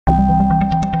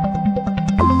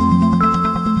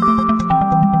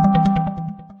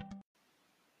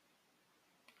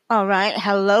All right.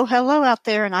 Hello, hello out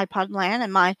there in iPod land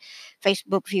and my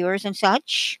Facebook viewers and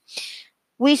such.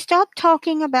 We stopped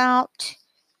talking about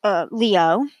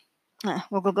Leo.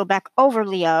 We'll go back over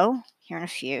Leo here in a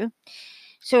few.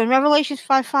 So in Revelations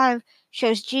 5:5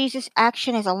 shows Jesus'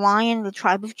 action as a lion of the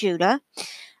tribe of Judah.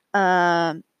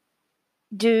 Do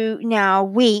now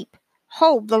weep.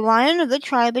 Hold, the lion of the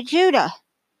tribe of Judah,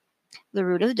 the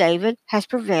root of David, has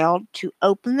prevailed to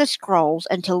open the scrolls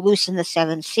and to loosen the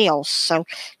seven seals. So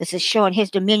this is showing his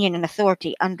dominion and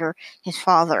authority under his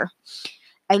father.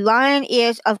 A lion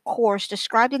is, of course,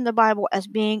 described in the Bible as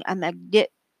being a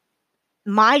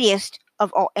mightiest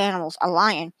of all animals, a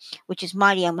lion, which is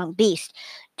mighty among beasts.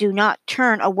 Do not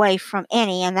turn away from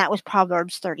any, and that was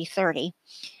Proverbs 30:30.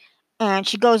 And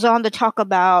she goes on to talk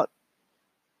about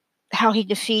how he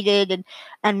defeated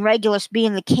and Regulus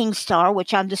being the king star,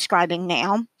 which I'm describing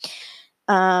now.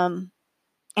 And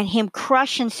him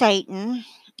crushing Satan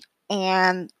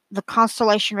and the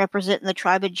constellation representing the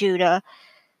tribe of Judah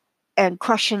and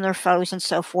crushing their foes and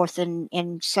so forth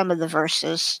in some of the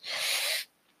verses.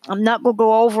 I'm not going to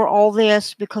go over all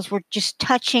this because we're just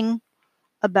touching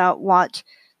about what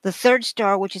the third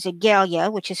star, which is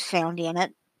Agalia, which is found in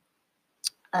it,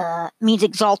 means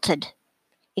exalted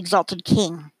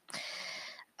king.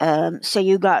 So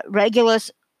you got Regulus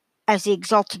as the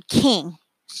exalted king.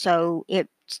 So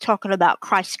it's talking about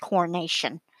Christ's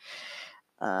coronation.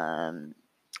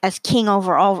 As king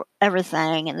over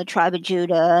everything in the tribe of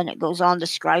Judah, and it goes on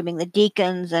describing the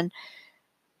deacons and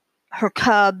her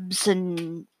cubs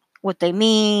and what they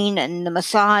mean, and the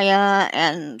Messiah,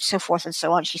 and so forth and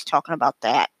so on. She's talking about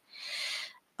that.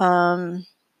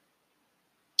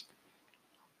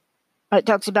 It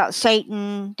talks about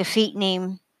Satan defeating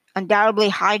him. Undoubtedly,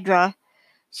 Hydra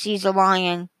sees the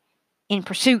lion in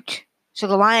pursuit. So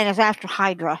the lion is after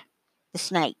Hydra, the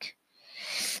snake.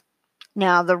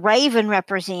 Now, the raven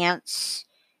represents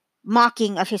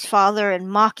mocking of his father and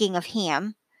mocking of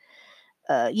him,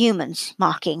 humans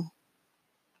mocking.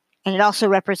 And it also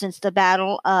represents the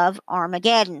battle of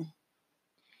Armageddon.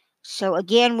 So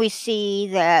again, we see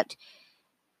that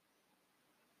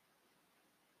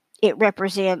it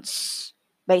represents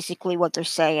basically what they're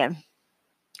saying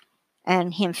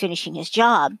and him finishing his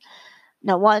job.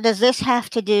 Now, what does this have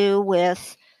to do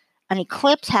with an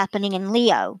eclipse happening in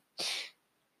Leo?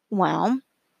 Well,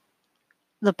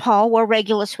 the pole where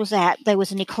Regulus was at, there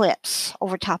was an eclipse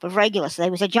over top of Regulus. There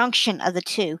was a junction of the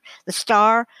two, the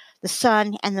star, the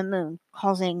sun, and the moon,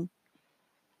 causing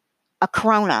a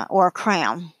corona or a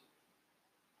crown.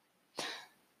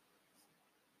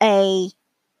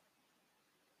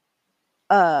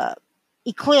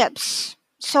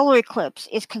 Solar eclipse,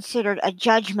 is considered a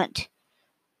judgment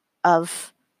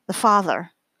of the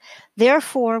Father.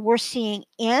 Therefore, we're seeing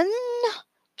in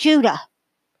Judah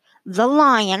the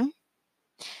lion.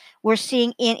 We're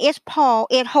seeing in its paw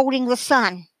it holding the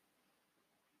sun.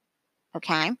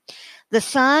 Okay, the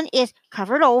sun is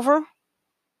covered over,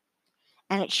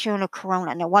 and it's showing a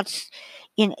corona. Now, what's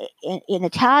in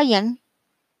Italian?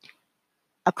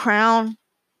 A crown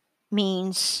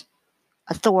means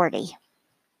authority.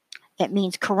 It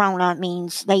means corona,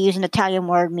 means they use an Italian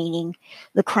word meaning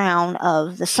the crown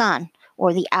of the sun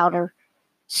or the outer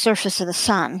surface of the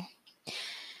sun.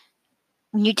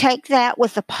 When you take that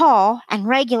with the paw and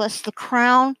Regulus, the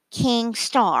crown king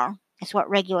star, that's what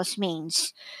Regulus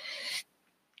means.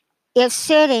 It's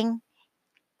setting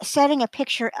a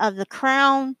picture of the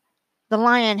crown. The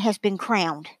lion has been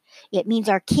crowned. It means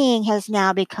our king has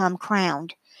now become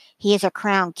crowned. He is a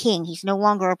crowned king. He's no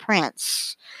longer a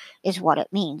prince, is what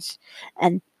it means.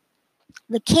 And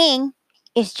the king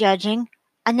is judging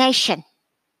a nation.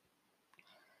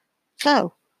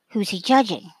 So, who's he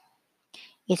judging?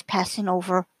 He's passing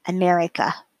over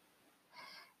America.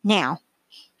 Now,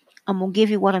 I'm going to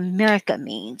give you what America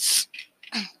means.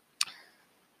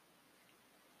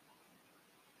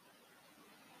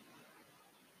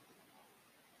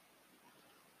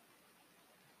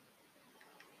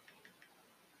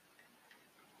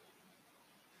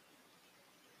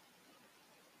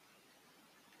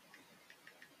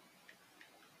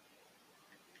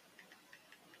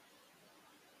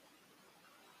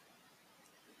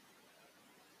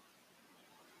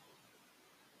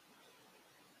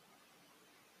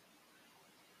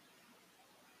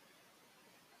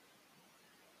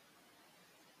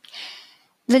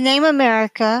 The name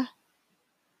America,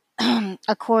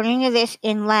 according to this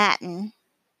in Latin,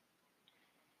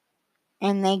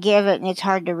 and they give it, and it's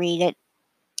hard to read it.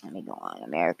 Let me go on.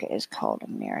 America is called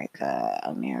America.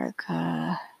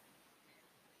 America.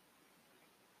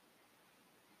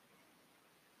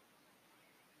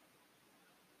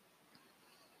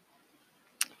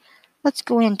 Let's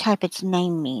go in and type its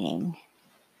name meaning.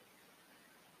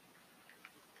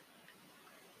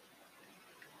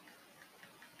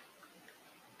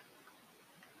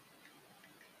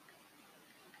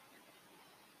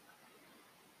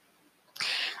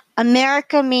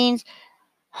 America means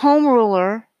home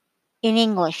ruler in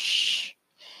English.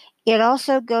 It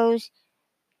also goes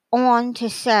on to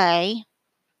say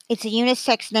it's a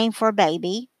unisex name for a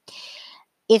baby.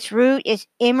 Its root is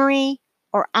Emery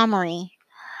or Amory.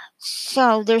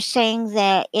 So they're saying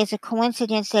that it's a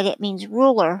coincidence that it means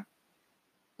ruler.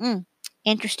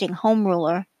 Interesting, home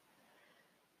ruler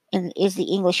and is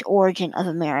the English origin of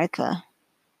America.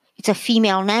 It's a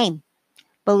female name,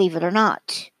 believe it or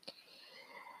not.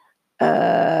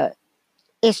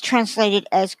 It's translated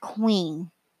as queen.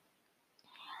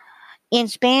 In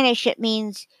Spanish, it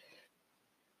means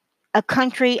a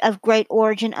country of great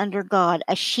origin under God,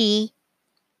 a she,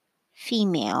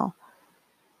 female.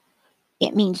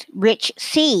 It means rich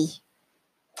sea,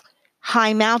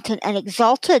 high mountain, and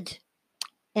exalted.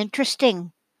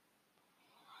 Interesting.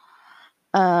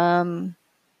 It's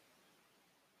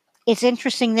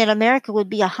interesting that America would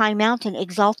be a high mountain,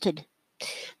 exalted.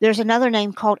 There's another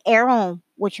name called Aaron,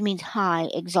 which means high,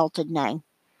 exalted name.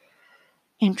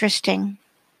 Interesting.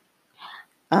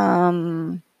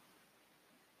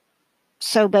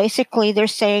 So basically, they're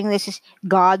saying this is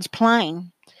God's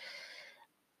plane.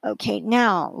 Okay,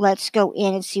 now let's go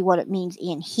in and see what it means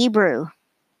in Hebrew.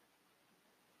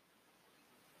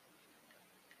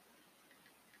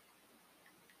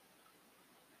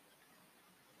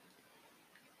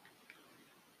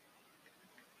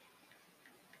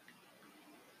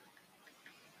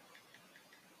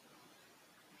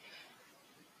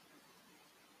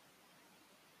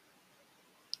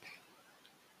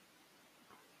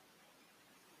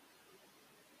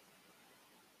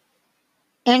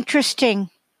 Interesting.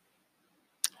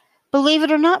 Believe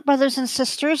it or not, brothers and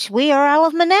sisters, we are all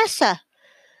of Manasseh.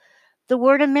 The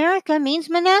word America means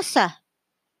Manasseh.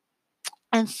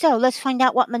 And so let's find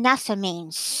out what Manasseh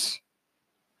means.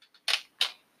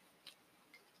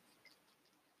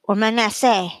 Or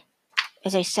Manasseh,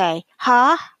 as they say.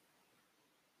 Ha,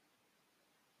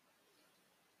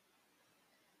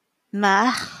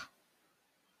 mach,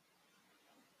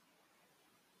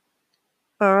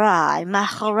 barai.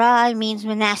 Macharai means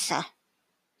Manasseh.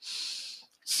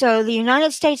 So the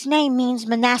United States name means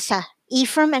Manasseh.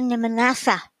 Ephraim and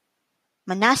Manasseh.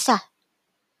 Manasseh.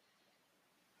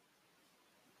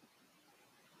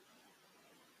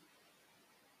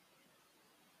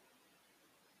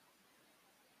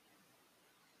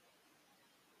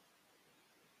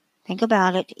 Think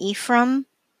about it. Ephraim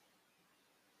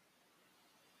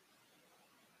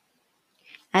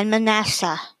and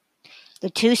Manasseh, the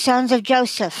two sons of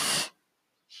Joseph.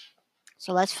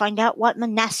 So let's find out what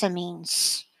Manasseh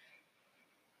means.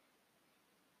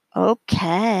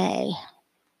 Okay.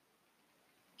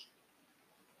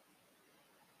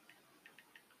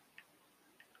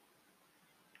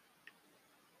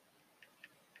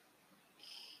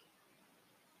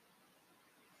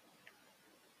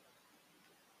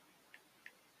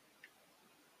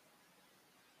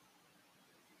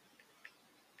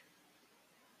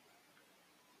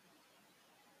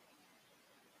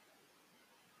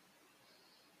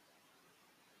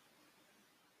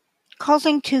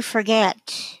 Causing to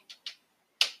forget.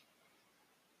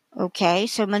 Okay,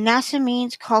 so Manasseh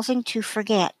means causing to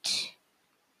forget.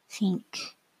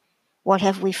 Think. What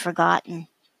have we forgotten?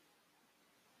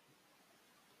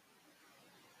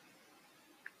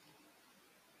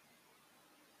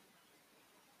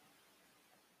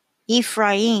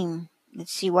 Ephraim.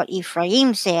 Let's see what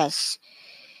Ephraim says.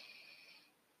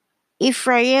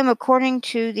 Ephraim, according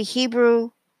to the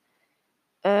Hebrew,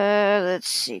 let's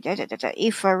see,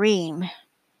 Ephraim.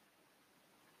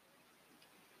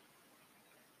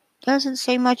 Doesn't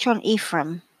say much on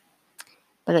Ephraim,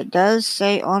 but it does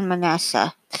say on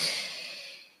Manasseh.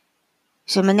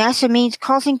 So Manasseh means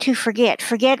causing to forget.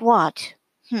 Forget what?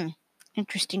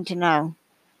 Interesting to know.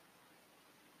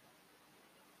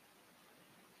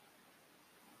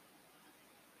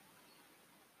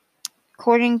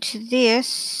 According to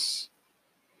this,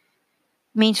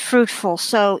 means fruitful.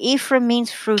 So Ephraim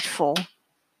means fruitful.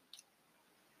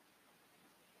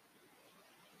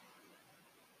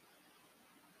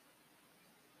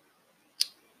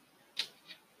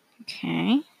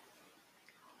 Okay.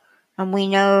 And we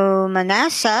know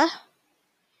Manasseh.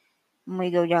 And we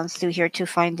go down through here to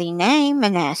find the name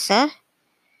Manasseh.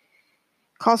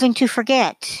 Causing to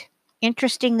forget.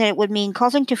 Interesting that it would mean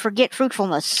causing to forget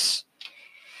fruitfulness.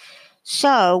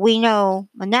 So we know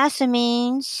Manasseh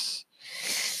means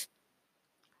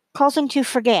causing to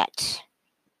forget.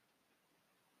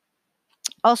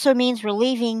 Also means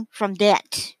relieving from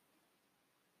debt.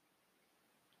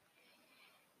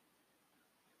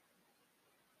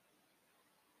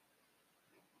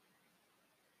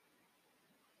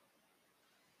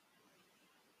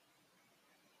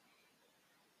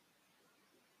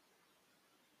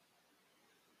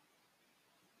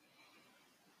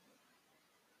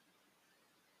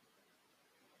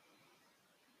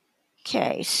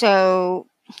 Okay, so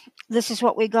this is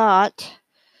what we got.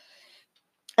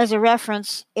 As a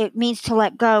reference, it means to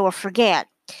let go or forget,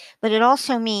 but it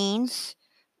also means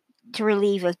to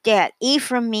relieve of debt.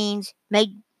 Ephraim means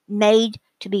made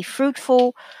to be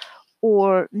fruitful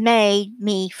or made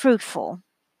me fruitful.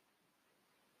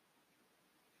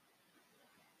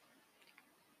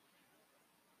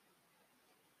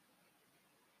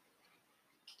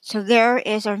 So there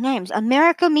is our names.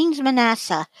 America means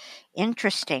Manasseh.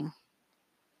 Interesting.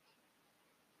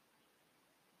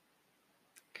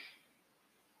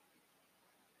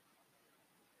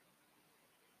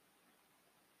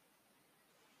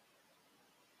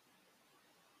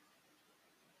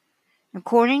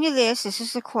 According to this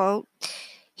is the quote.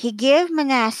 He give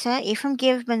Manasseh, Ephraim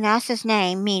give Manasseh's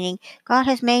name, meaning God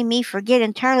has made me forget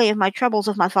entirely of my troubles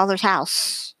of my father's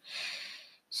house.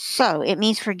 So it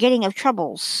means forgetting of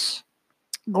troubles.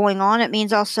 Going on, it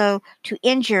means also to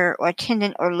injure or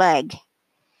tendon or leg.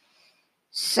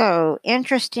 So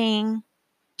interesting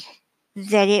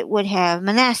that it would have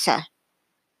Manasseh.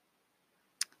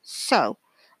 So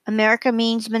America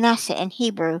means Manasseh in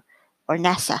Hebrew, or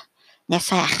Nasa.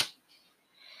 Nasa.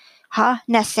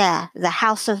 Nasa, the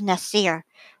house of Nasir,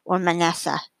 or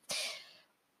Manasseh.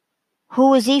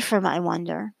 Who is Ephraim, I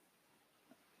wonder?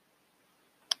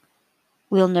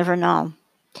 We'll never know.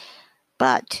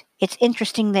 But it's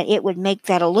interesting that it would make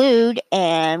that allude,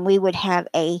 and we would have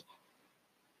a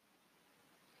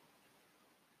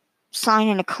sign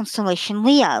in a constellation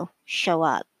Leo show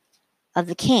up of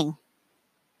the king.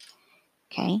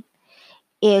 Okay.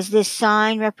 Is this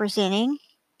sign representing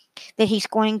that he's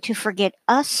going to forget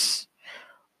us,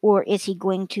 or is he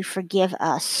going to forgive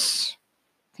us?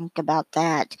 Think about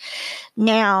that.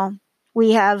 Now,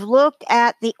 we have looked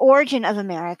at the origin of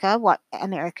America, what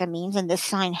America means, and this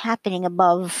sign happening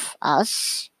above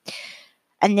us.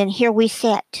 And then here we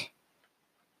sit.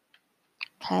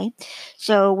 Okay,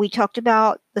 so we talked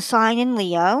about the sign in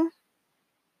Leo.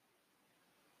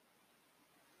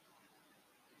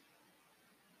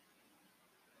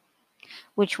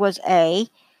 Which was a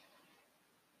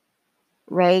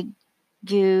Regulus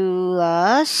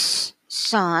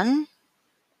sun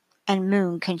and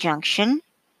moon conjunction,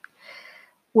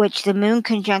 which the moon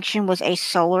conjunction was a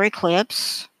solar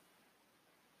eclipse,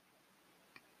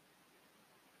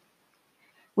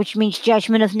 which means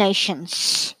judgment of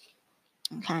nations.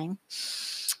 Okay.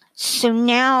 So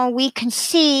now we can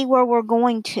see where we're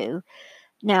going to.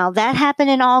 Now that happened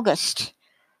in August,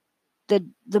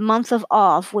 the month of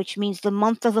Av, which means the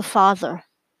month of the Father.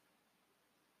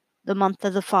 The month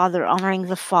of the Father, honoring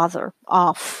the Father,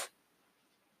 Av.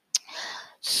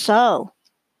 So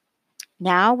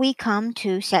now we come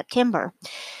to September.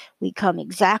 We come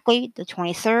exactly the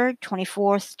 23rd,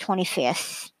 24th,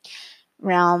 25th,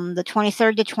 around the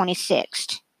 23rd to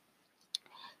 26th.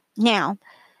 Now,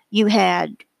 you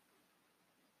had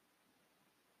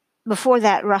before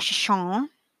that Rosh Hashanah, and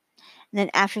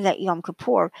then after that Yom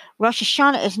Kippur. Rosh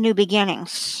Hashanah is new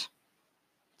beginnings.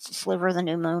 It's a sliver of the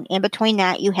new moon. In between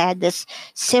that, you had this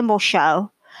symbol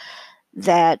show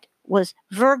that was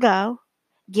Virgo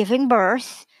giving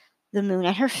birth, the moon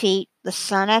at her feet, the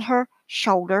sun at her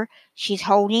shoulder. She's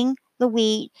holding the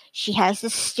wheat. She has the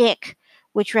stick,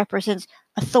 which represents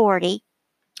authority.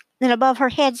 Then above her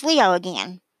head's Leo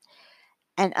again.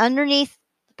 And underneath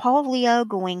the pole of Leo,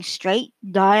 going straight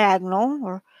diagonal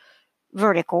or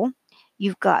vertical,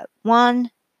 you've got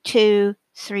 1, 2,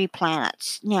 3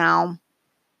 planets. Now,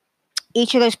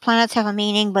 each of those planets have a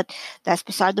meaning, but that's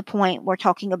beside the point. We're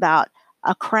talking about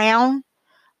a crown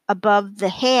above the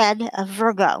head of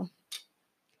Virgo.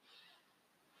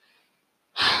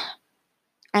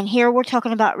 And here we're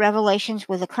talking about revelations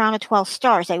with a crown of 12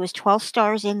 stars. There was 12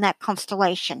 stars in that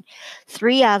constellation.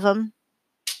 3 of them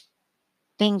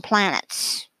being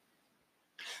planets.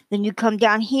 Then you come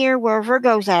down here where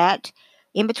Virgo's at.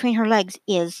 In between her legs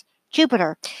is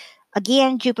Jupiter.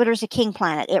 Again, Jupiter's a king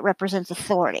planet. It represents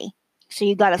authority. So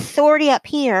you got authority up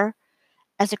here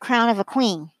as a crown of a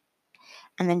queen.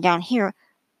 And then down here,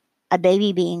 a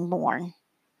baby being born.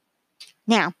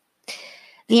 Now,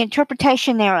 the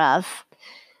interpretation thereof,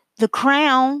 the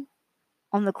crown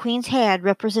on the queen's head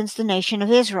represents the nation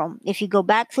of Israel. If you go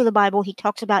back through the Bible, he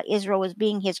talks about Israel as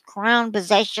being his crown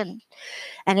possession.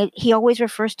 And he always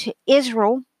refers to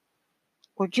Israel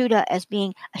or Judah as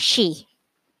being a she.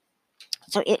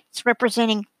 So it's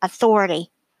representing authority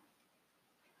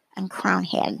and crown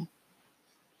head.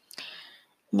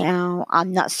 Now,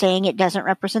 I'm not saying it doesn't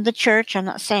represent the church. I'm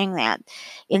not saying that.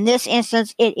 In this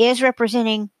instance, it is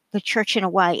representing the church in a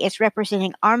way. It's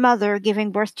representing our mother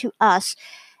giving birth to us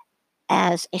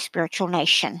as a spiritual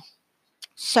nation.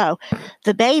 So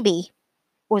the baby,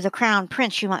 or the crown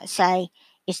prince, you might say,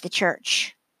 is the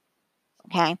church.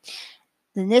 Okay?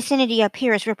 Then this entity up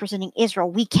here is representing Israel.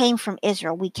 We came from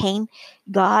Israel.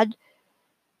 God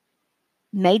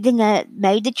made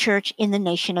the church in the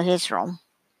nation of Israel.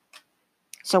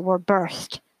 So we're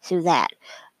birthed through that.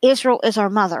 Israel is our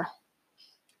mother.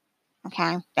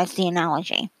 Okay, that's the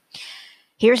analogy.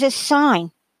 Here's a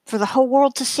sign for the whole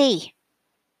world to see.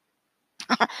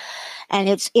 And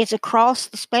it's across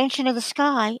the expansion of the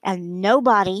sky, and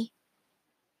nobody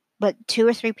but 2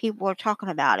 or 3 people are talking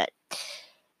about it.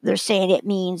 They're saying it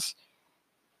means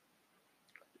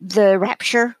the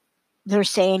rapture. They're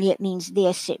saying it means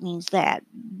this, it means that.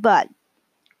 But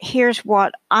here's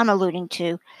what I'm alluding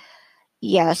to.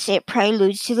 Yes, it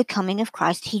preludes to the coming of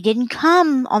Christ. He didn't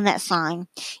come on that sign.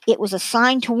 It was a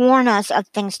sign to warn us of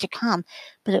things to come,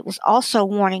 but it was also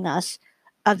warning us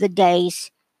of the days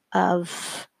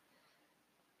of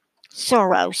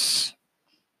sorrows.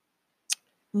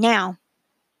 Now,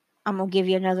 I'm going to give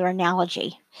you another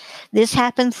analogy. This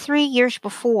happened 3 years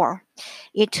before.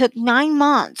 It took 9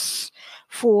 months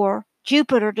for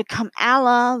Jupiter to come out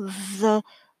of the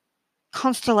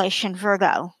constellation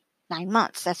Virgo. 9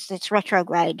 months. It's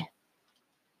retrograde.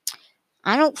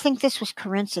 I don't think this was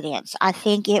coincidence. I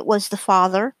think it was the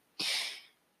Father,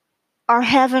 our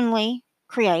heavenly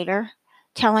creator,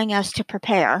 telling us to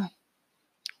prepare.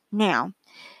 Now,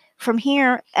 from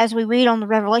here, as we read on the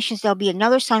Revelations, there'll be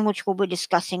another sign which we'll be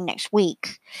discussing next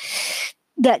week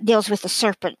that deals with the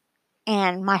serpent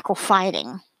and Michael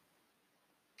fighting.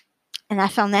 And I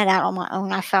found that out on my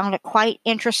own. I found it quite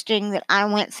interesting that I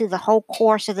went through the whole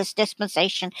course of this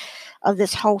dispensation of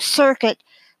this whole circuit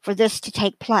for this to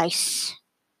take place.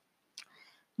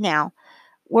 Now,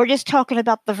 we're just talking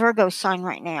about the Virgo sign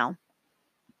right now.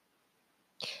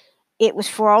 It was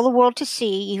for all the world to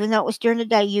see, even though it was during the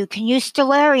day. You can use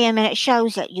Stellarium and it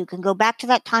shows it. You can go back to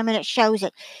that time and it shows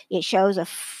it. It shows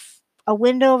a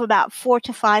window of about 4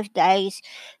 to 5 days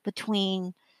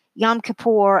between Yom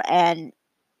Kippur and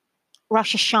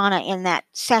Rosh Hashanah in that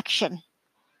section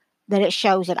that it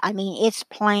shows it. I mean, it's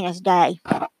plain as day.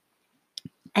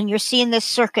 And you're seeing this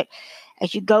circuit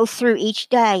as you go through each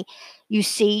day. You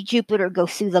see Jupiter go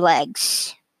through the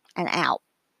legs and out.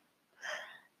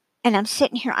 And I'm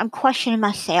sitting here, I'm questioning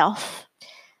myself.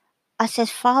 I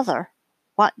says, Father,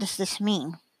 what does this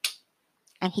mean?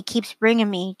 And he keeps bringing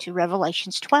me to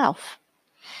Revelations 12.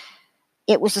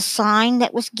 It was a sign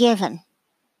that was given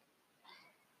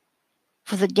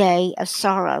for the day of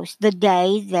sorrows, the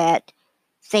day that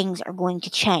things are going to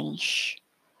change.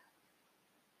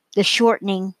 The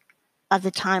shortening of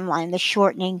the timeline, the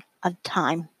shortening of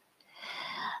time.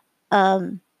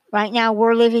 Right now,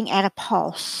 we're living at a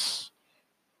pulse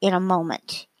in a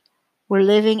moment. We're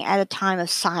living at a time of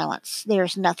silence.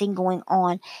 There's nothing going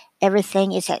on.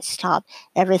 Everything is at stop.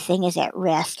 Everything is at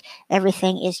rest.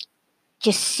 Everything is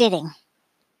just sitting.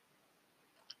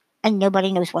 And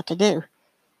nobody knows what to do.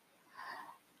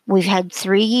 We've had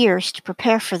 3 years to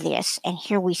prepare for this, and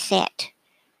here we sit.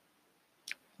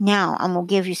 Now, I'm going to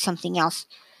give you something else.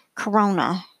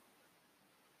 Corona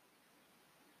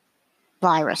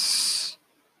virus.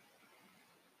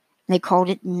 They called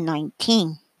it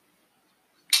 19.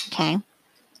 Okay.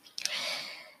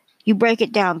 You break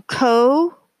it down.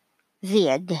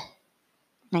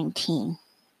 COVID-19.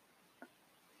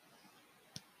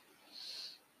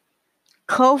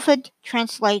 COVID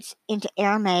translates into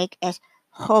Aramaic as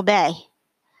Kobe.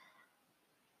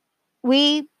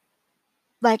 We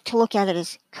like to look at it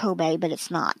as Kobe, but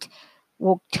it's not.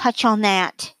 We'll touch on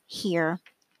that here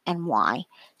and why.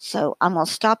 So I'm going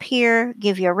to stop here,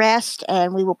 give you a rest,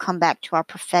 and we will come back to our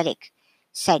prophetic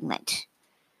segment.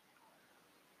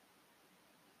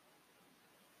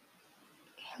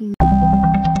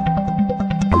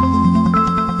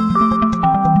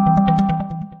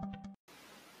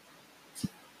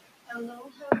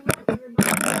 Hello,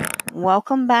 everybody.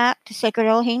 Welcome back to Sacred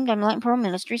Elohim, Dynamite Pearl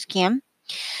Ministries. Kim,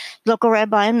 local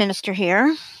rabbi and minister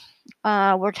here.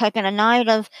 We're taking a night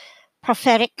of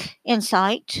prophetic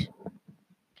insight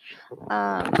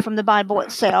from the Bible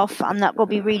itself. I'm not going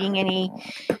to be reading any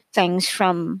things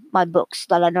from my books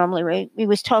that I normally read. We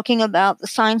was talking about the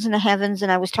signs in the heavens,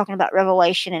 and I was talking about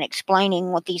Revelation and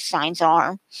explaining what these signs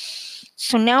are.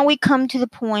 So now we come to the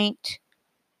point.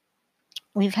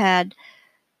 We've had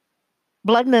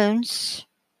blood moons,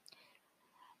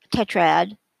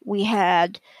 tetrad. We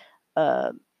had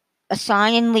a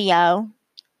sign in Leo.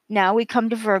 Now we come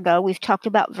to Virgo. We've talked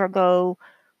about Virgo,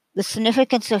 the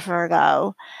significance of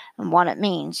Virgo, and what it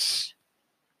means.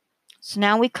 So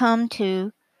now we come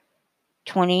to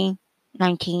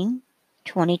 2019,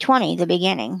 2020, the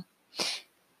beginning.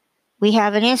 We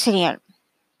have an incident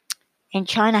in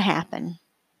China happen.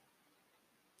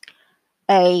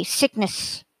 A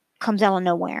sickness comes out of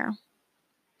nowhere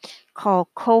called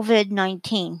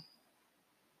COVID-19,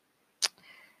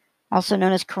 also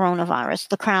known as coronavirus.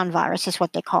 The crown virus is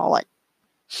what they call it.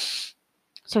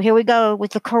 So here we go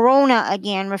with the corona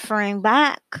again, referring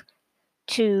back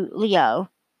to Leo,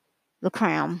 the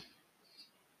crown.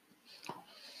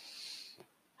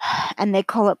 And they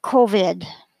call it COVID.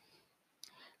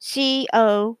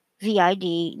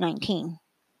 COVID 19.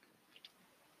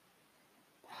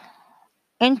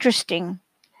 Interesting.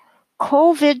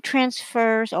 COVID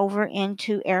transfers over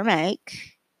into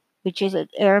Aramaic, which is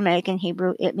Aramaic in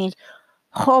Hebrew. It means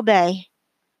Chobe.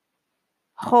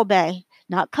 Chobe.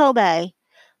 Not Kobe.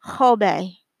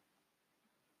 Chobe.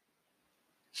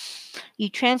 You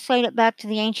translate it back to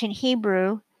the ancient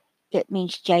Hebrew, it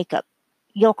means Jacob.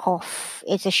 Yokov.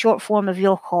 It's a short form of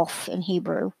Yokov in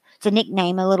Hebrew. It's a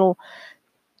nickname, a little,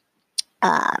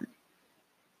 how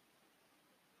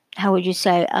would you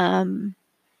say,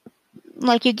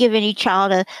 like you give any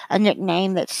child a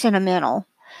nickname that's sentimental.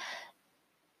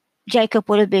 Jacob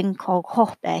would have been called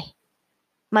Chobe.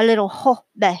 My little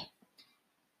Chobe.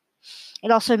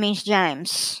 It also means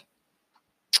James.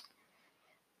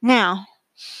 Now,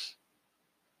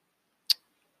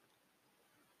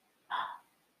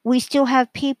 we still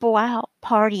have people out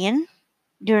partying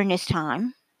during this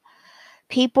time.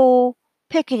 People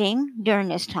picketing during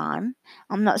this time.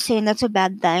 I'm not saying that's a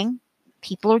bad thing.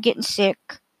 People are getting sick.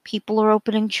 People are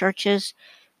opening churches.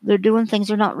 They're doing things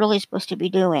they're not really supposed to be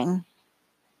doing.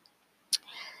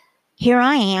 Here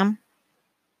I am.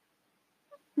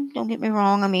 Don't get me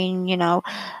wrong. I mean, you know,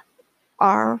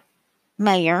 our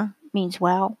mayor means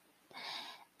well.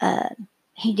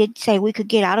 He did say we could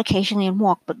get out occasionally and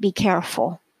walk, but be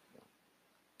careful.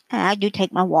 And I do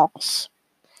take my walks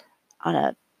on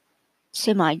a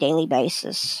semi-daily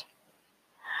basis.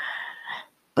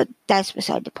 But that's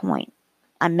beside the point.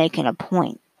 I'm making a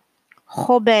point.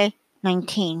 COVID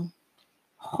 19.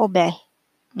 COVID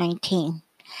 19.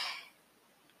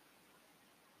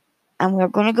 And we're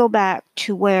going to go back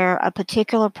to where a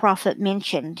particular prophet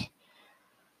mentioned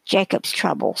Jacob's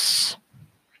troubles.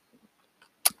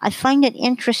 I find it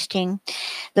interesting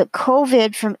that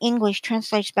COVID from English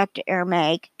translates back to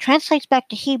Aramaic, translates back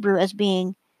to Hebrew as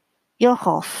being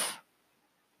Yohof.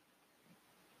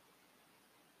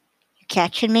 You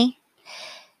catching me?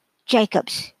 Jacob.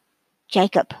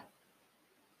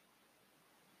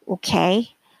 Okay.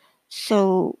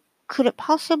 So could it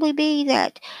possibly be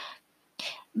that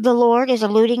the Lord is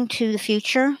alluding to the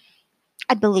future?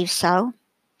 I believe so.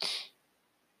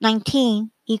 19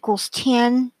 equals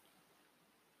 10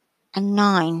 and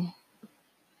 9.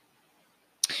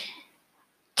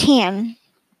 10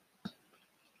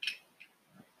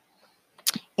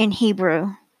 in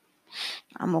Hebrew.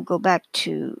 I'm going to go back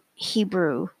to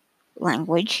Hebrew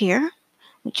language here,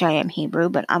 which I am Hebrew,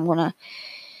 but I'm going to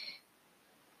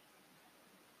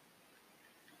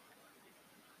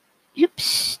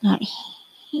not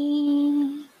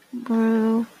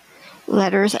Hebrew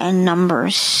letters and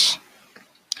numbers.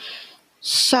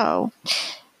 So,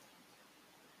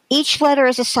 each letter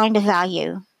is assigned a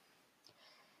value.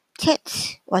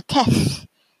 Teth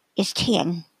is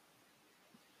 10.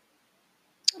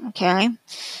 Okay?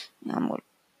 I'm going to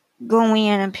go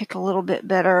in and pick a little bit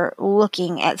better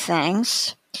looking at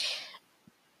things.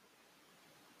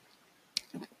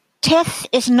 Teth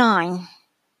is 9.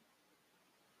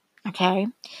 Okay?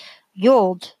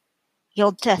 Yod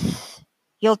Teth.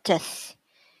 Yod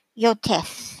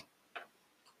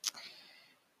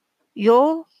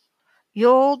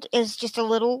is just a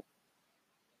little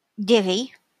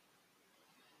divvy.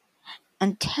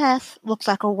 And Teth looks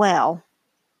like a well.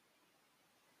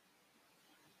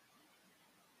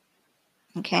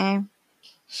 Okay?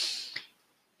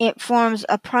 It forms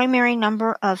a primary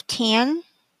number of 10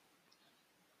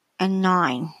 and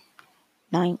 9.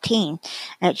 19.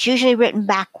 And it's usually written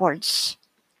backwards.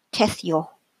 Tethiel.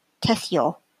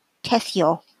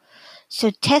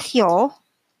 So Tethiel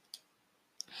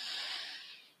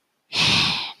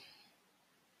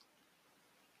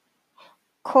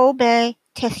Kobe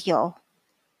Tethiel.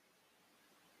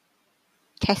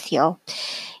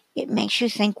 It makes you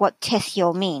think what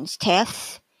Tethiel means.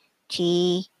 Teth,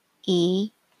 T-E-T-H.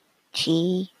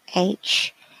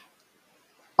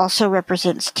 also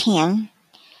represents 10.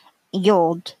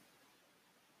 Yod,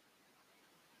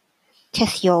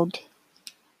 Teth Yod,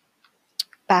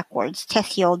 backwards.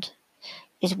 Teth Yod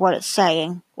is what it's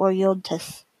saying, or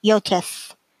Yod-teth,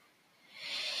 Yoteth,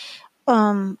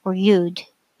 or Yud,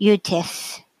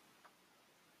 Yud-teth,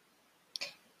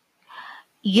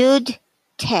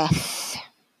 Yud-teth.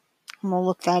 I'm gonna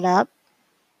look that up.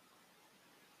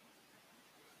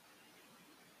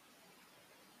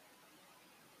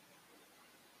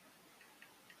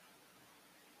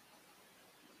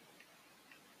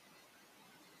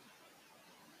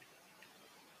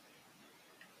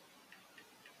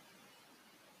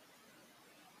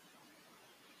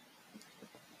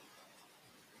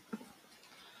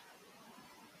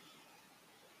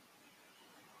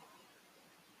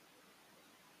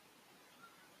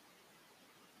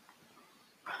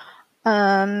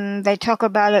 They talk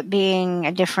about it being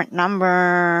a different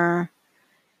number.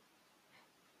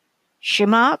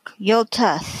 Shemach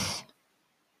Yoteth.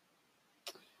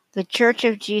 The Church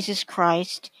of Jesus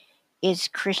Christ is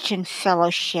Christian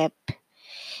fellowship.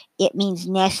 It means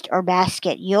nest or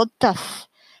basket. Yoteth.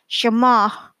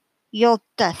 Shemach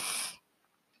Yoteth.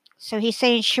 So he's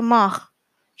saying Shemach.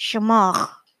 Shemach.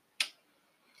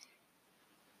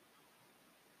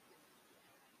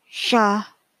 Shah.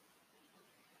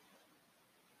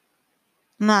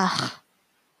 Mach.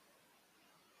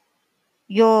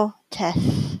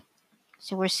 Yoteth.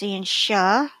 So we're seeing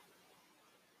Shah.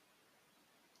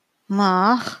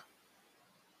 Mach.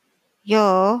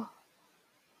 Yoteth.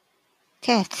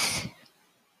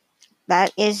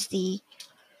 That is the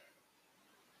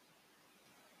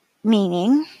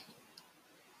meaning.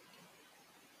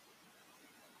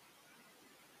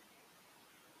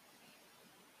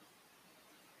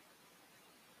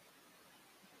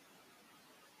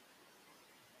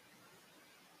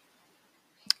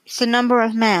 It's the number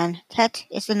of man. Tet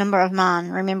is the number of man.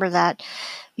 Remember that.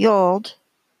 Yod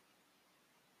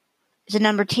is the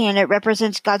number 10. It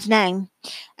represents God's name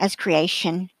as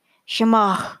creation.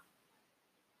 Shemach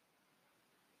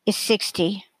is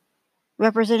 60,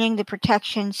 representing the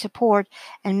protection, support,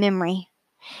 and memory,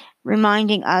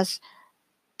 reminding us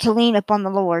to lean upon the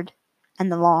Lord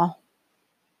and the law.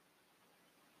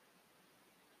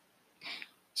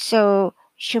 So,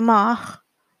 Shemach,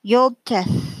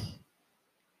 Yod-teth.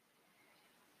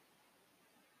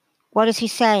 What is he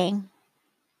saying?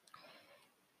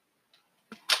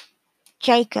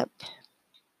 Jacob.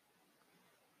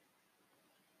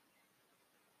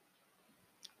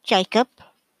 Jacob.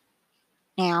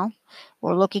 Now,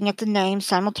 we're looking at the names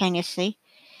simultaneously.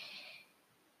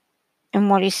 And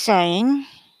what he's saying,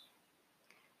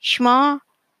 Shema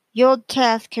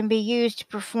Yod-teth can be used to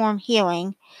perform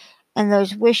healing and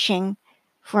those wishing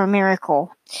for a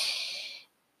miracle.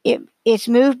 It's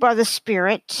moved by the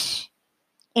Spirit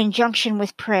in junction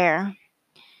with prayer.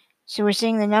 So we're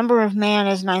seeing the number of man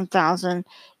as 9,000.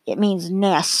 It means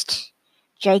nest.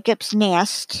 Jacob's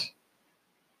nest.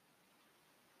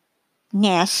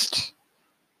 Nest.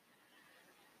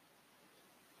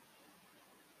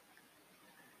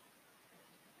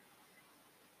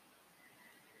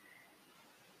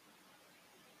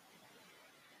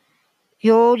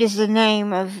 Yod is the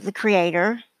name of the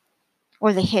Creator,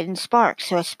 or the hidden spark.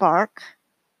 So a spark,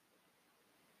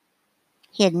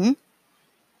 hidden.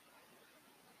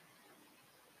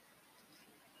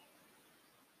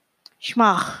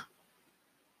 Shemach.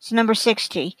 It's number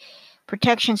 60.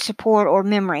 Protection, support, or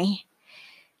memory.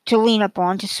 To lean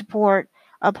upon, to support,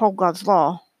 uphold God's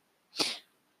law.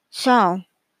 So,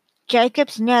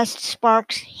 Jacob's nest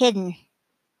sparks hidden.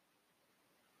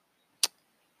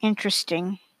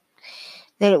 Interesting.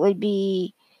 That it would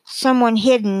be someone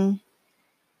hidden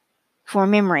for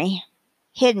memory.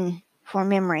 Hidden for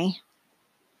memory.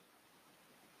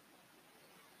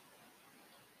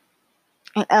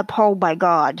 And upheld by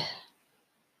God.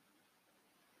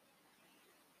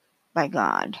 By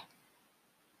God.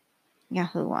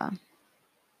 Yahuwah.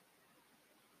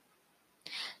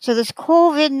 So this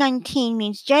COVID-19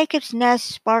 means Jacob's nest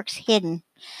sparks hidden.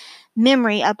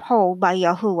 Memory upheld by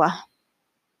Yahuwah.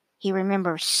 He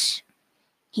remembers.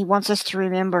 He wants us to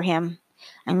remember him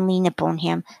and lean upon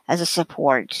him as a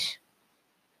support.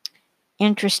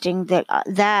 Interesting that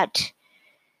that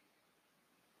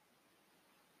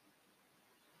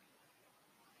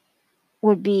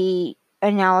would be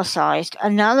analyzed.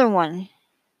 Another one,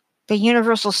 the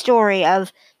universal story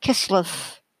of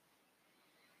Kislev.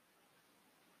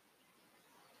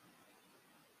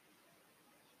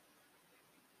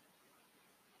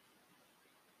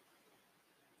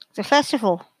 It's a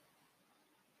festival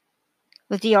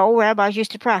that the old rabbis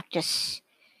used to practice.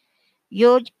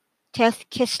 Yod Teth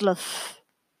Kislev.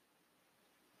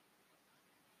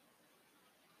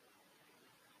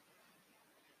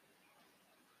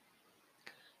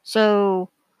 So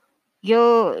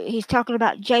he's talking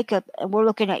about Jacob, and we're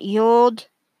looking at Yod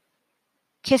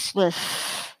Kislev.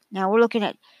 Now we're looking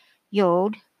at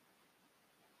Yod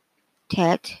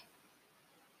Tet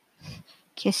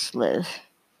Kislev.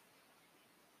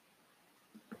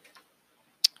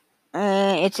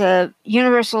 It's a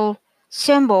universal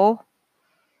symbol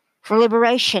for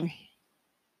liberation,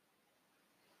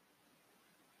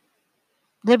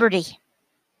 liberty.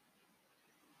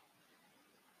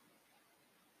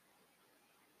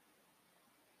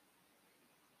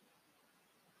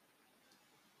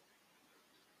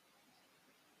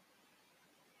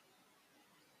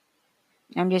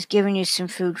 I'm just giving you some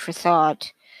food for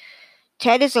thought.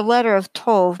 Tet is a letter of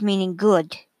Tov, meaning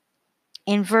good.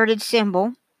 Inverted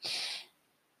symbol.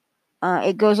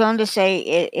 It goes on to say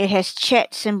it has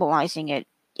Chet symbolizing it.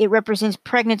 It represents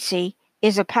pregnancy,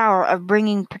 is a power of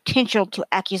bringing potential to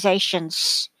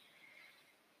accusations.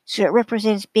 So it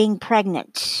represents being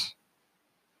pregnant.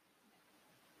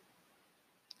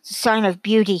 It's a sign of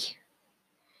beauty,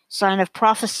 sign of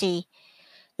prophecy,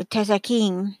 the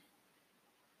Tezakim.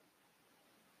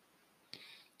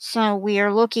 So we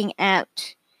are looking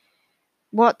at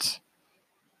what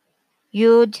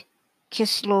Yud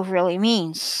Kislev really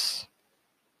means.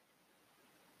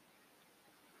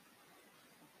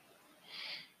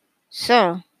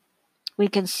 So we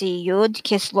can see Yud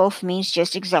Kislev means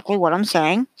just exactly what I'm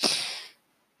saying.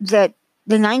 That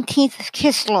the 19th of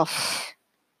Kislev,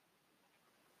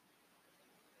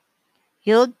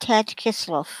 Yud Tet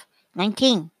Kislev,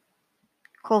 19,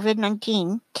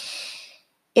 COVID-19,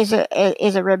 is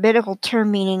a rabbinical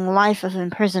term meaning life of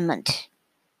imprisonment.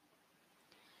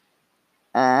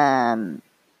 Of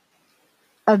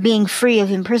being free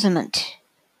of imprisonment.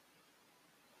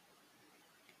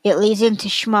 It leads into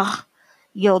Shema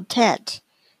Yod Tet,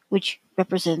 which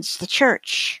represents the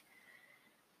church.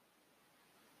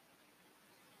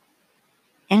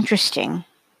 Interesting.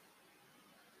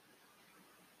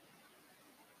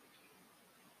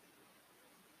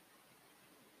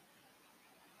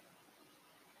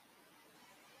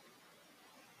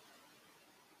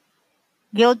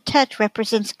 Yod Tet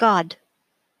represents God.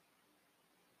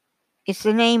 It's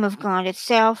the name of God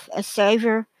itself as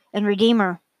Savior and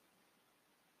Redeemer.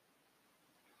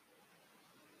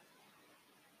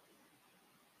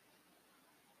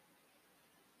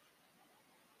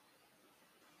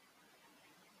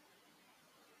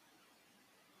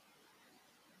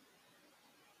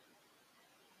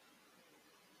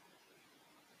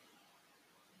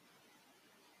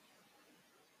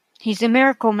 He's a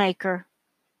miracle maker,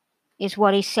 is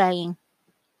what he's saying.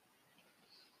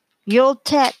 Yod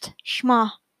Tet Shema.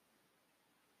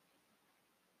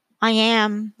 I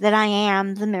am that I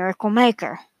am the miracle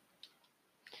maker.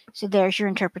 So there's your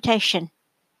interpretation.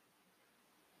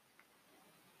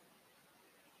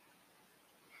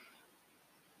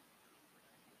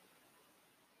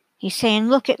 He's saying,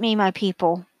 look at me, my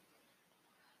people.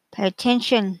 Pay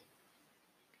attention.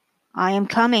 I am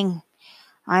coming.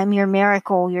 I am your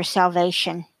miracle, your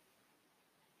salvation.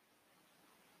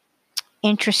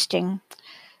 Interesting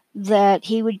that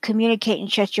he would communicate in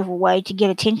such a way to get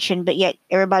attention, but yet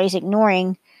everybody's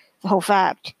ignoring the whole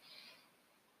fact.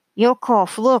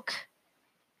 Yokov, look,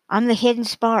 I'm the hidden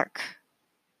spark,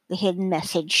 the hidden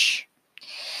message.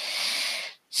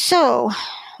 So,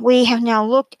 we have now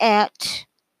looked at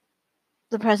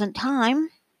the present time.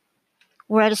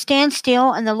 We're at a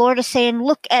standstill, and the Lord is saying,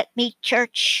 look at me,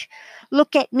 church.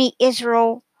 Look at me,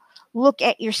 Israel. Look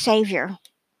at your Savior.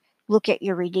 Look at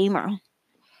your Redeemer.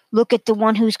 Look at the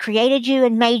one who's created you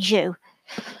and made you.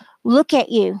 Look at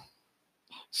you.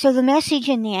 So the message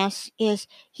in this is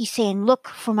he's saying, look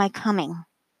for my coming.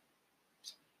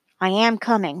 I am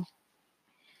coming.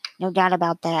 No doubt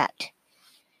about that.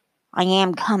 I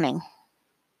am coming.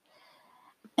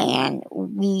 And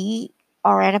we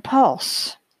are at a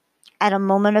pulse, at a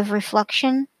moment of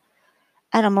reflection,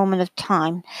 at a moment of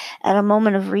time, at a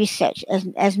moment of reset,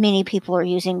 as many people are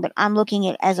using, but I'm looking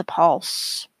at it as a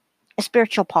pulse. A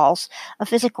spiritual pulse, a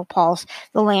physical pulse.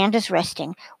 The land is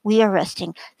resting. We are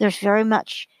resting. There's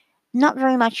not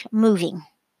very much moving.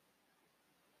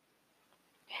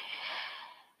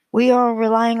 We are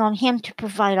relying on Him to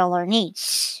provide all our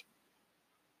needs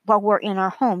while we're in our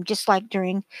home, just like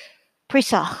during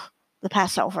Pesach, the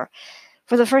Passover.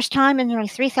 For the first time in nearly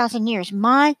 3,000 years,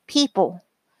 my people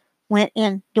went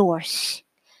indoors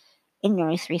in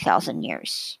nearly 3,000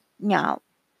 years. Now,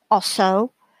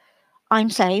 also, I'm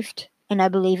saved, and I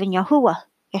believe in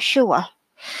Yeshua.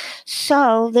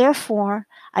 So, therefore,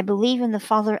 I believe in the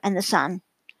Father and the Son.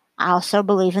 I also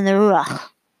believe in the Ruach.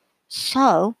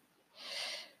 So,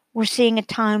 we're seeing a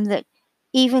time that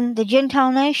even the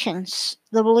Gentile nations,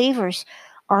 the believers,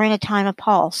 are in a time of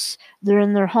pause. They're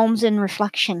in their homes in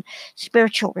reflection,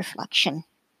 spiritual reflection.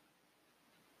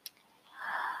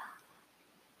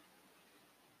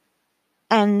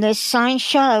 And this sign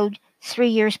showed 3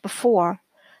 years before,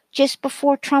 just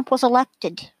before Trump was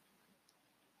elected.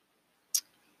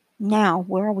 Now,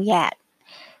 where are we at?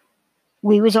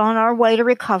 We was on our way to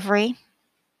recovery,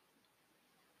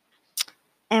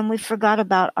 and we forgot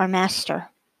about our master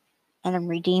and a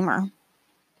redeemer.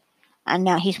 And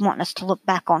now he's wanting us to look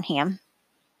back on him.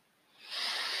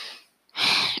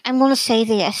 I'm going to say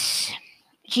this.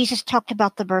 Jesus talked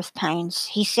about the birth pains.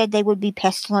 He said they would be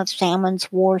pestilence,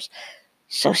 famines, wars,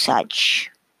 so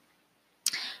such.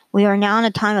 We are now in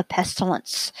a time of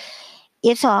pestilence.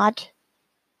 It's odd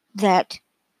that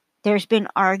there's been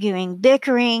arguing,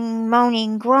 bickering,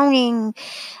 moaning, groaning,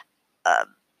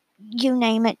 you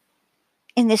name it,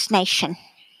 in this nation.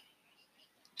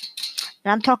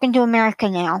 And I'm talking to America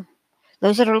now,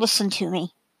 those that are listening to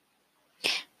me.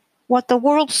 What the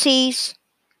world sees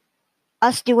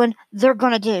us doing, they're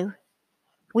going to do.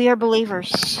 We are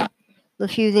believers, the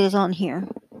few that is on here.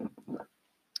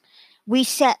 We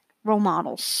set role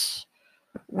models.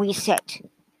 We set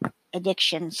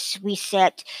addictions. We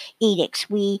set edicts.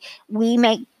 We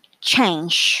make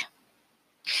change.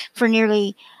 For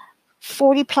nearly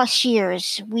 40 plus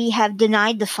years, we have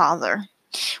denied the Father.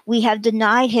 We have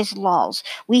denied his laws.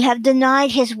 We have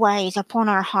denied his ways upon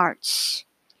our hearts.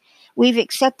 We've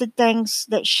accepted things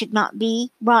that should not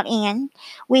be brought in.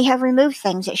 We have removed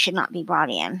things that should not be brought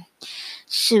in.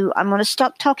 So I'm going to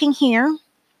stop talking here,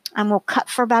 and we'll cut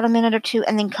for about a minute or two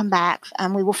and then come back,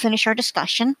 and we will finish our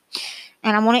discussion.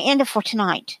 And I want to end it for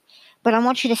tonight. But I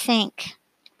want you to think,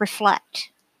 reflect.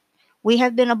 We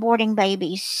have been aborting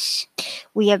babies.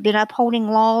 We have been upholding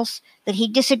laws that he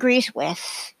disagrees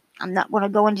with. I'm not going to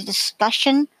go into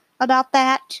discussion about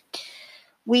that.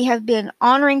 We have been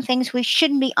honoring things we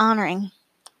shouldn't be honoring.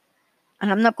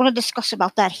 And I'm not going to discuss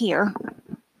about that here.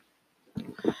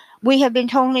 We have been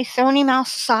totally thrown him out of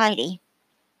society.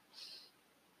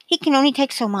 He can only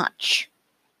take so much.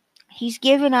 He's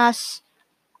given us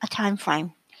a time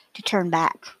frame to turn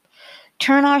back.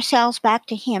 Turn ourselves back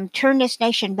to him. Turn this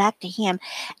nation back to him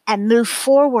and move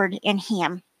forward in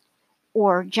him,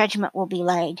 or judgment will be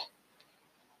laid.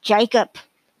 Jacob,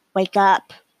 wake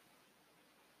up.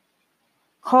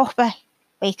 Korba,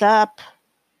 wake up.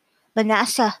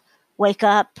 Manasseh, wake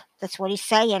up. That's what he's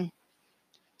saying.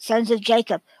 Sons of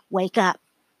Jacob, wake up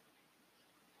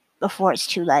before it's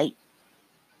too late.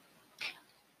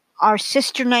 Our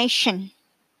sister nation,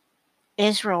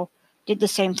 Israel, did the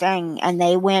same thing, and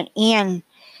they went in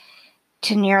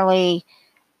to nearly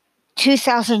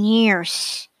 2,000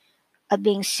 years of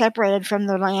being separated from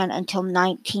their land until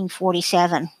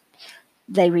 1947.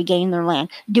 They regained their land.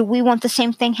 Do we want the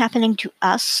same thing happening to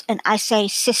us? And I say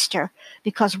sister,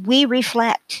 because we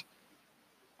reflect.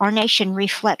 Our nation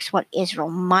reflects what Israel,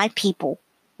 my people,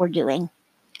 were doing.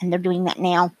 And they're doing that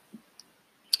now.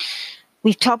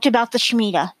 We've talked about the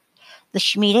Shemitah. The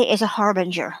Shemitah is a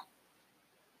harbinger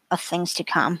of things to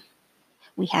come.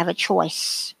 We have a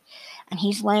choice. And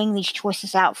he's laying these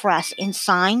choices out for us in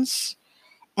signs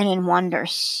and in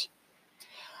wonders.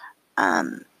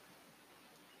 I'm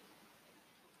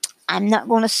not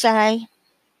going to say,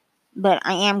 but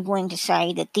I am going to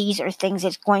say that these are things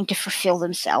that's going to fulfill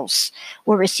themselves.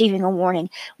 We're receiving a warning.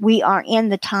 We are in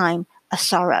the time of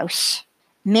sorrows,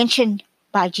 mentioned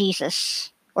by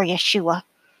Jesus or Yeshua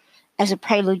as a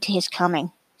prelude to his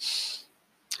coming.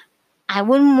 I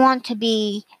wouldn't want to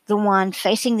be the one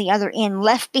facing the other end,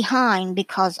 left behind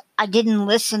because I didn't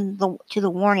listen to the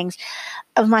warnings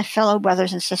of my fellow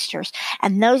brothers and sisters.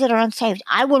 And those that are unsaved,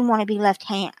 I wouldn't want to be left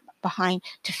behind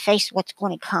to face what's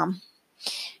going to come.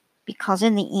 Because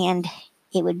in the end,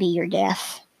 it would be your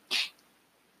death.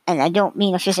 And I don't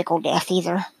mean a physical death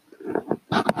either.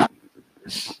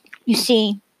 You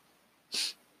see,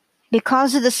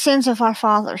 because of the sins of our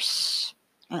fathers,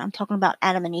 and I'm talking about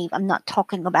Adam and Eve, I'm not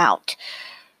talking about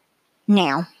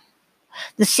now.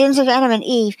 The sins of Adam and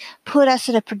Eve put us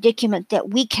in a predicament that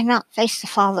we cannot face the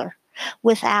Father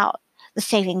without the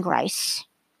saving grace.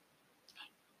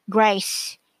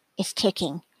 Grace is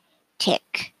ticking.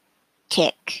 Tick,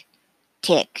 tick,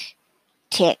 tick,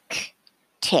 tick,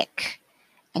 tick.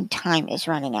 And time is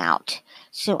running out.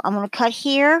 So I'm going to cut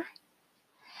here,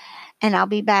 and I'll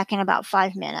be back in about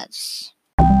 5 minutes.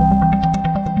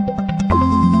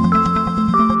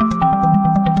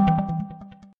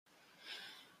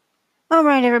 All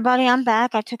right, everybody, I'm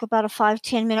back. I took about a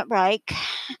 5-10 minute break.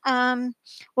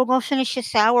 We're going to finish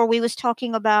this hour. We was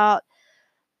talking about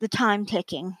the time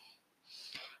ticking.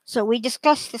 So we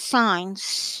discussed the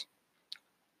signs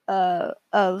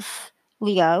of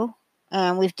Leo,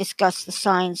 And we've discussed the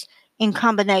signs in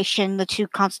combination, the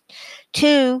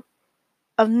two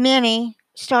of many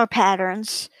star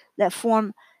patterns that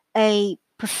form a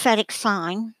prophetic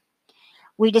sign.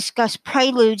 We discussed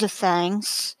preludes of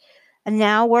things, and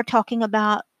now we're talking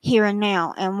about here and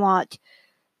now and what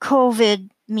COVID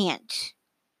meant.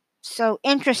 So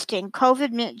interesting.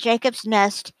 COVID meant Jacob's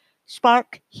nest,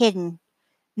 spark hidden,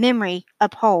 memory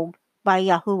uphold by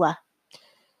Yahuwah.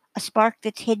 A spark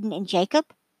that's hidden in Jacob?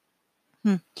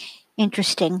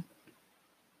 Interesting.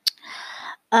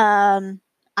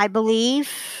 I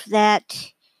believe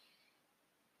that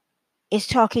is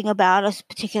talking about a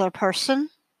particular person.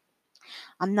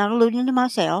 I'm not alluding to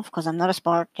myself because I'm not a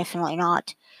spark, definitely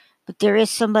not. But there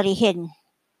is somebody hidden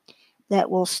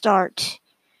that will start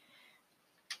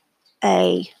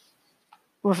a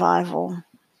revival.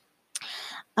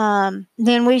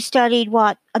 Then we studied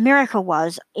what America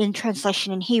was in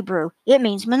translation in Hebrew. It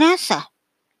means Manasseh.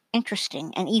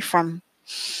 Interesting. And Ephraim.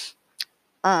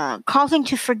 Causing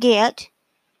to forget,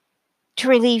 to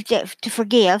relieve debt, to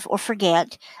forgive or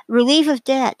forget, relieve of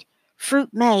debt, fruit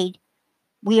made,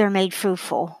 we are made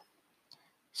fruitful.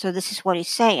 So this is what he's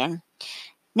saying.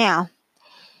 Now,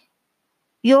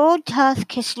 Yod Teth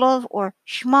Kislov or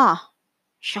Shema,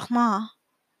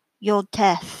 Yod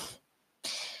Teth,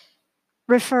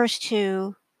 refers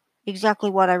to exactly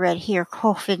what I read here,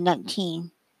 COVID-19.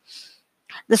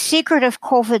 The secret of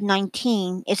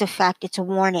COVID-19 is a fact, it's a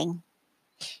warning.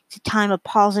 It's a time of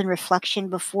pause and reflection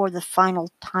before the final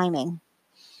timing.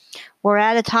 We're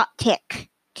at a top tick,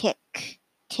 tick,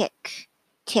 tick,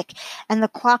 tick, and the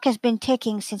clock has been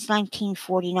ticking since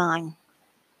 1949.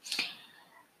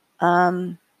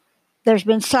 There's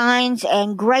been signs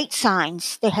and great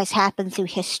signs that has happened through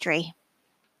history.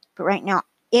 But right now,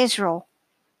 Israel,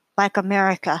 like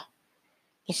America,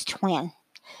 is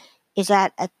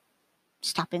at a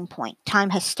stopping point.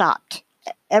 Time has stopped.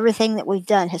 Everything that we've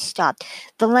done has stopped.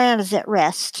 The land is at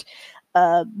rest.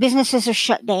 Businesses are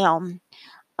shut down.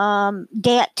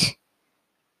 Debt,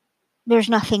 there's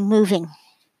nothing moving.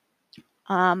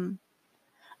 A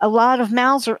lot of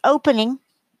mouths are opening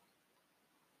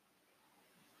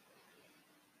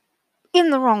in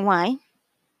the wrong way.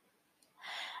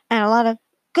 And a lot of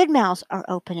good mouths are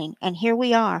opening. And here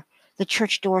we are. The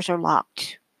church doors are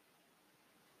locked.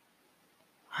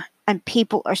 And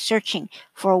people are searching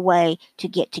for a way to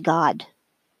get to God.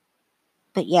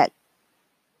 But yet,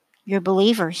 you're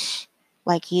believers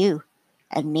like you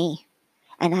and me.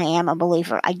 And I am a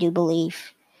believer. I do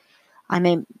believe.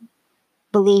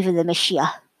 Believe in the Messiah,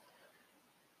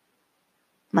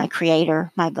 my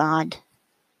Creator, my God.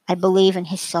 I believe in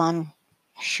His Son,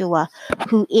 Yeshua,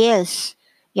 who is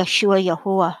Yeshua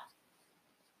Yahuwah.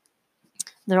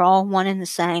 They're all one and the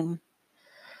same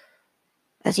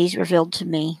as He's revealed to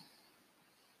me.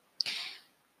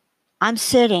 I'm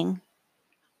sitting.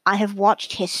 I have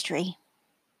watched history.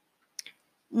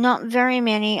 Not very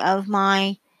many of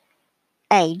my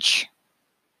age,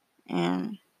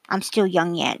 and I'm still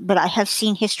young yet, but I have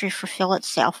seen history fulfill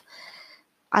itself.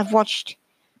 I've watched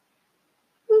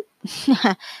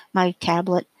my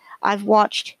tablet. I've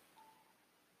watched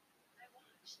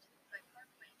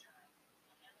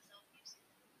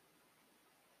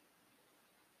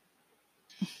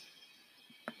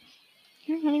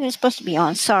You're not even supposed to be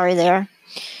on. Sorry there.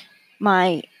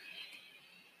 My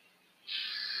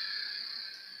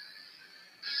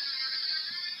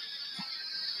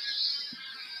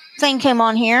thing came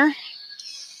on here.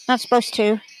 Not supposed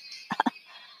to.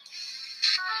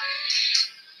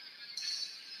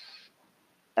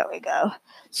 There we go.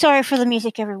 Sorry for the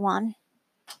music, everyone.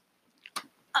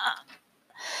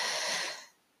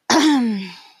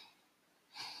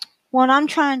 What I'm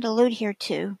trying to allude here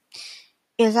to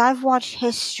is I've watched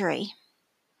history.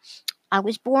 I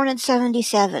was born in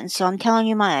 77, so I'm telling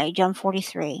you my age. I'm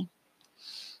 43.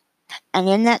 And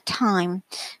in that time,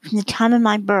 from the time of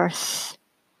my birth,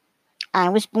 I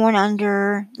was born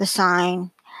under the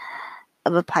sign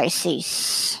of a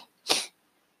Pisces,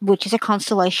 which is a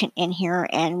constellation in here,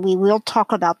 and we will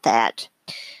talk about that.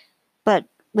 But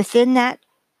within that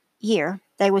year,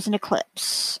 there was an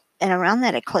eclipse. And around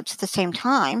that eclipse at the same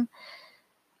time,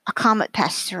 a comet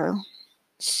passed through.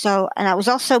 So, and I was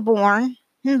also born,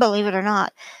 believe it or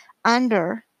not,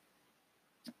 under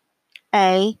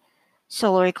a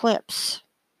solar eclipse.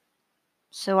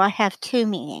 So I have two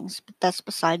meanings, but that's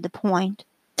beside the point.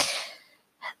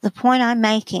 The point I'm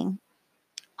making,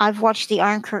 I've watched the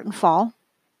Iron Curtain fall.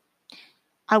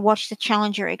 I watched the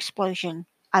Challenger explosion.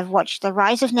 I've watched the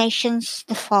rise of nations,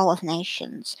 the fall of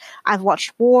nations. I've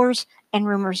watched wars and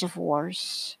rumors of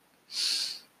wars.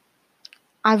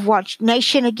 I've watched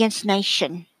nation against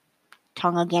nation,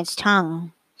 tongue against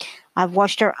tongue. I've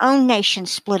watched our own nation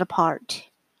split apart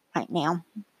right now.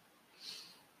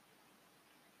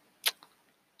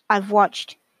 I've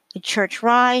watched the church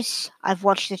rise. I've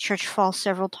watched the church fall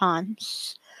several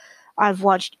times. I've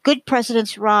watched good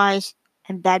presidents rise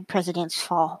and bad presidents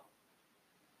fall.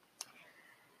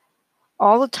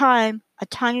 All the time, a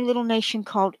tiny little nation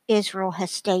called Israel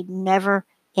has stayed never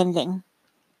ending.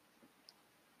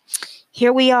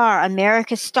 Here we are.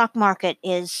 America's stock market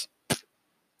is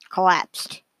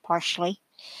collapsed, partially.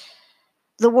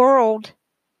 The world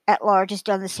at large has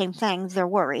done the same thing. They're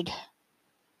worried.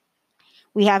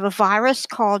 We have a virus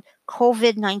called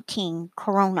COVID-19,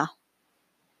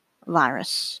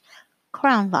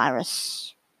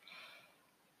 coronavirus,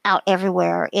 out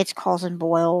everywhere. It's causing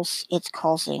boils. It's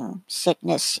causing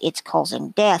sickness. It's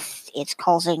causing death. It's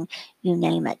causing you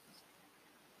name it.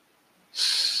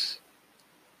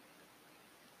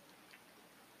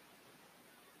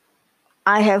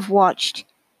 I have watched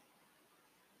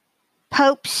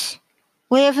popes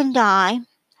live and die,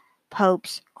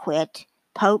 popes quit,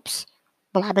 popes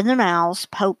blab in their mouths,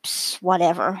 popes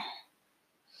whatever.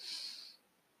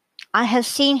 I have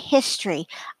seen history.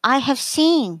 I have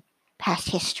seen past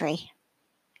history.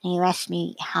 And you asked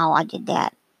me how I did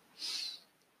that.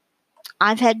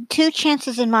 I've had 2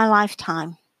 chances in my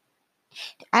lifetime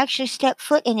to actually step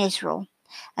foot in Israel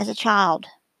as a child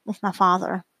with my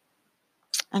father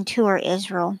and tour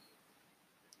Israel,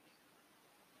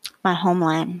 my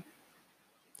homeland.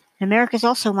 And America is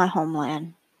also my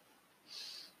homeland.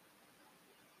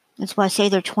 That's why I say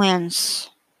they're twins.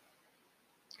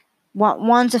 What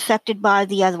one's affected by,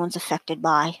 the other one's affected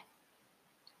by.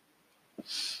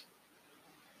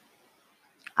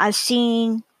 I've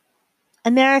seen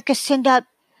America send up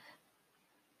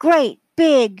great,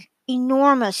 big,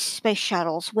 enormous space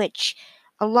shuttles, which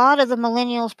a lot of the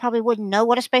millennials probably wouldn't know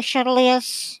what a space shuttle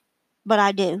is, but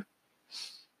I do.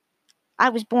 I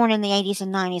was born in the 80s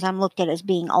and 90s. I'm looked at as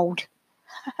being old.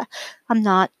 I'm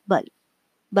not, but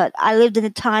I lived in a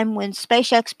time when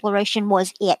space exploration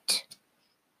was it.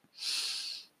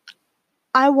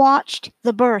 I watched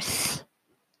the birth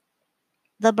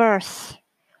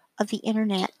of the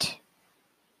internet,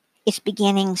 its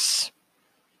beginnings.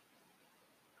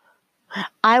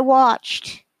 I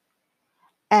watched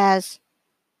as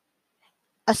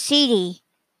a CD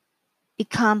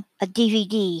become a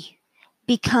DVD,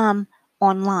 become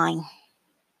online.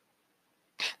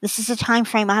 This is the time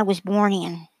frame I was born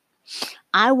in.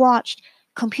 I watched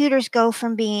computers go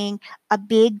from being a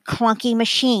big clunky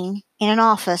machine in an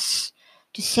office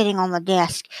to sitting on the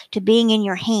desk, to being in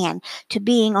your hand, to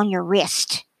being on your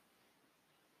wrist.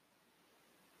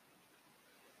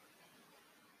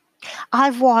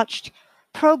 I've watched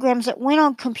programs that went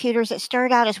on computers that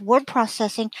started out as word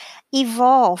processing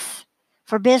evolve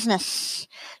for business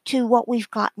to what we've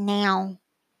got now.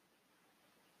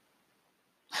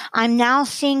 I'm now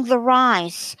seeing the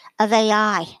rise of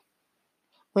AI,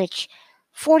 which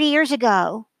 40 years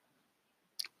ago,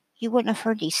 you wouldn't have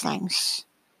heard these things.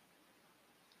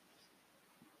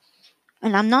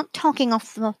 And I'm not talking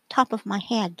off the top of my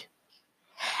head.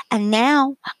 And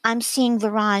now I'm seeing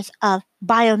the rise of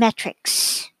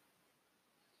biometrics.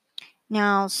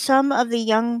 Now, some of the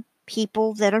young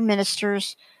people that are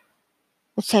ministers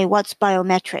would say, what's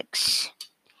biometrics?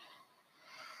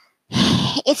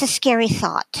 It's a scary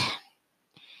thought.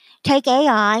 Take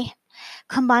AI,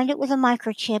 combine it with a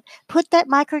microchip, put that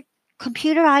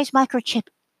computerized microchip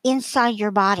inside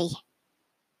your body.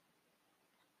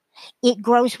 It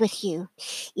grows with you.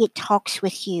 It talks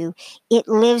with you. It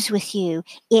lives with you.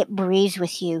 It breathes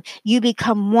with you. You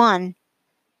become one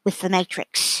with the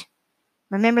Matrix.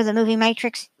 Remember the movie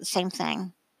Matrix? The same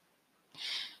thing.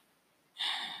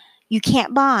 You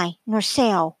can't buy nor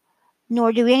sell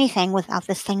nor do anything without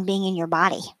this thing being in your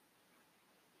body.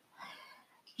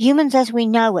 Humans as we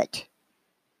know it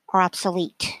are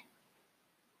obsolete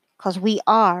because we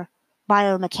are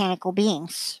biomechanical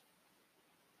beings.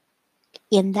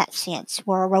 In that sense,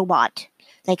 we're a robot.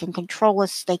 They can control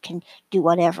us. They can do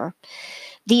whatever.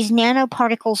 These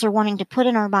nanoparticles are wanting to put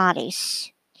in our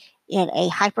bodies in a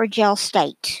hypergel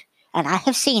state, and I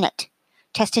have seen it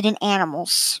tested in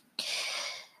animals.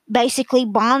 Basically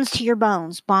bonds to your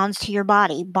bones, bonds to your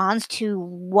body, bonds to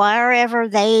wherever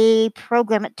they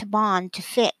program it to bond to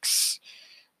fix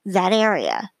that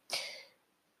area.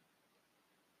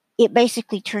 It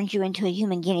basically turns you into a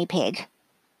human guinea pig.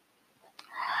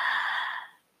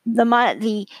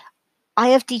 The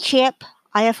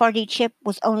IFRD chip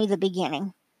was only the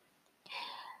beginning.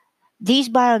 These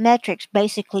biometrics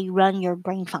basically run your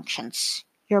brain functions,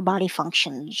 your body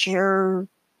functions, your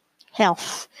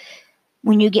health.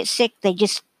 When you get sick, they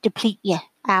just deplete you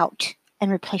out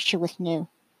and replace you with new.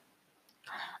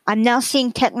 I'm now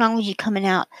seeing technology coming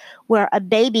out where a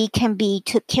baby can be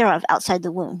took care of outside the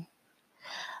womb.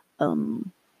 20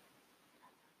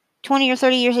 or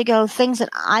 30 years ago, things that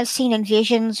I've seen in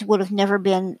visions would have never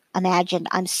been imagined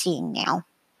I'm seeing now.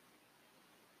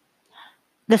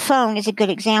 The phone is a good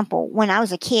example. When I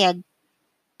was a kid,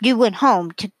 you went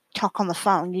home to talk on the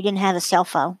phone. You didn't have a cell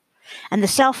phone. And the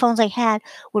cell phones I had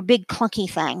were big clunky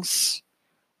things.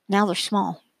 Now they're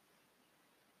small.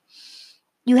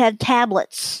 You have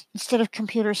tablets instead of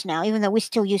computers now. Even though we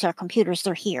still use our computers,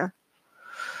 they're here.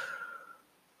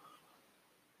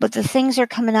 But the things they're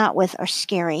coming out with are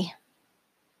scary.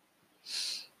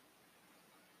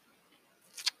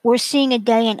 We're seeing a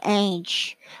day and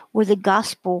age where the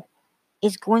gospel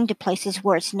is going to places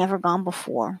where it's never gone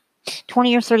before.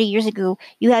 20 or 30 years ago,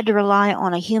 you had to rely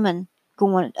on a human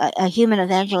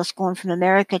evangelist going from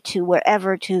America to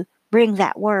wherever to bring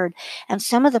that word. And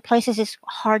some of the places it's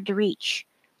hard to reach.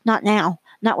 Not now,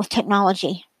 not with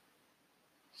technology.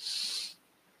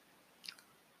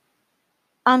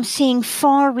 I'm seeing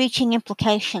far-reaching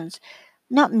implications.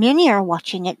 Not many are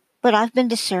watching it, but I've been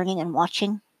discerning and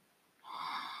watching.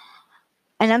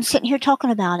 And I'm sitting here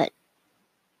talking about it.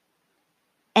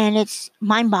 And it's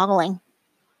mind-boggling,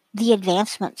 the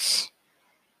advancements.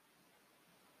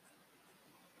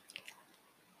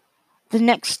 The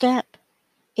next step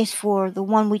is for the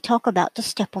one we talk about to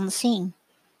step on the scene.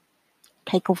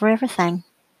 Take over everything.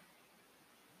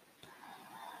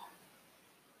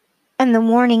 And the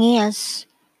warning is,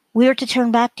 we are to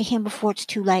turn back to him before it's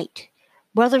too late.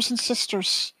 Brothers and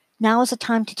sisters, now is the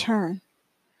time to turn.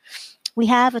 We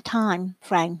have a time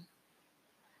frame.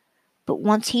 But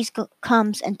once he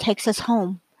comes and takes us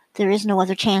home, there is no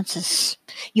other chances.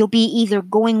 You'll be either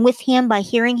going with him by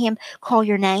hearing him call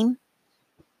your name,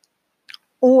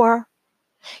 or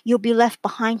you'll be left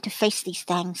behind to face these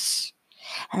things.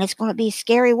 And it's going to be a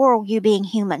scary world, you being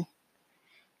human,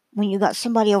 when you got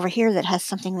somebody over here that has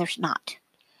something there's not.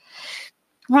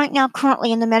 Right now,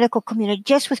 currently in the medical community,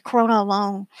 just with corona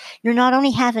alone, you're not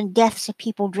only having deaths of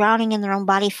people drowning in their own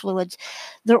body fluids,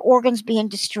 their organs being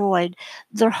destroyed,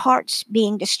 their hearts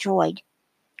being destroyed.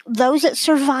 Those that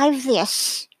survive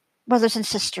this, brothers and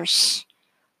sisters,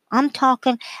 I'm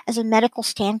talking as a medical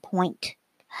standpoint,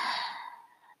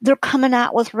 they're coming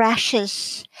out with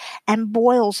rashes and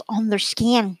boils on their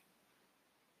skin.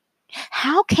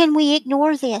 How can we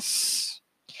ignore this?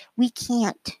 We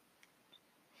can't.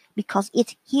 Because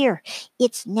it's here,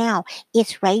 it's now,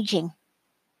 it's raging.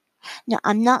 Now,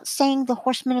 I'm not saying the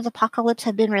horsemen of the apocalypse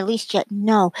have been released yet.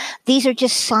 No, these are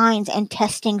just signs and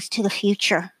testings to the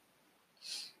future.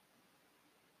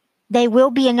 There will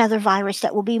be another virus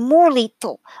that will be more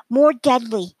lethal, more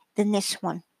deadly than this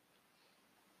one.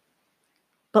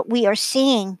 But we are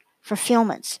seeing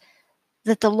fulfillments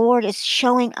that the Lord is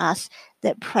showing us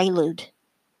that prelude.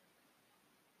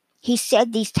 He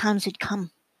said these times would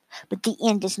come, but the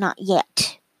end is not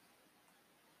yet.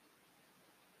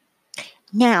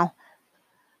 Now,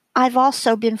 I've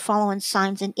also been following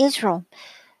signs in Israel.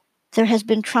 There has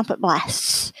been trumpet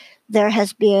blasts. There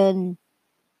has been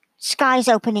skies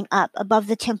opening up above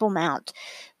the Temple Mount.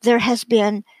 There has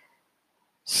been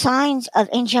signs of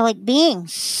angelic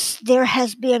beings. There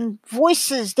has been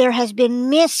voices. There has been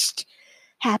mist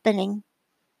happening.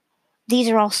 These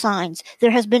are all signs.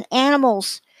 There has been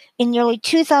animals in nearly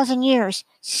 2,000 years,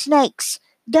 snakes,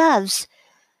 doves,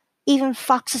 even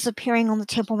foxes appearing on the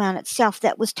Temple Mount itself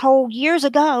that was told years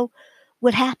ago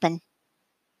would happen.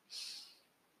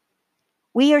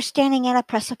 We are standing at a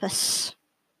precipice,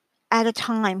 at a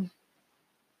time.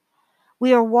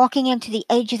 We are walking into the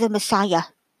age of the Messiah.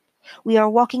 We are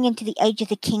walking into the age of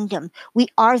the kingdom. We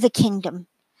are the kingdom,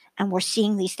 and we're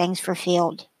seeing these things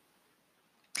fulfilled.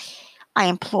 I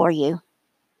implore you,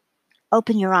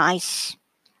 open your eyes.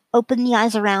 Open the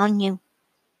eyes around you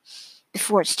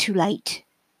before it's too late.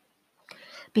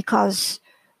 Because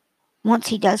once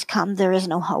he does come, there is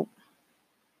no hope.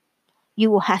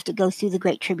 You will have to go through the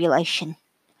Great Tribulation.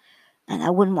 And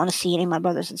I wouldn't want to see any of my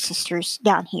brothers and sisters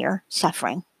down here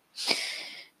suffering.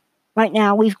 Right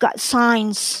now, we've got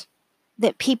signs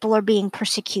that people are being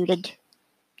persecuted.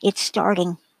 It's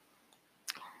starting.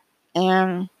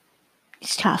 And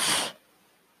it's tough.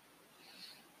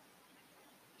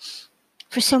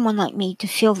 For someone like me to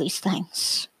feel these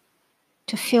things.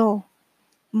 To feel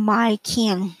my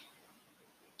kin,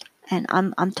 and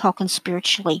I'm talking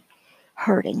spiritually,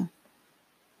 hurting.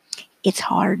 It's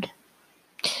hard.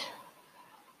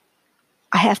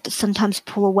 I have to sometimes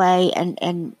pull away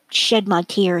and shed my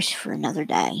tears for another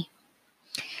day.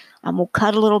 I'm going to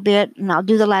cut a little bit, and I'll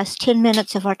do the last 10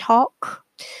 minutes of our talk,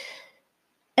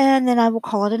 and then I will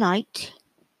call it a night.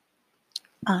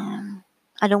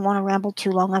 I don't want to ramble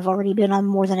too long. I've already been on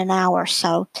more than an hour,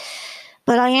 so.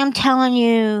 But I am telling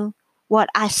you what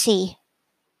I see.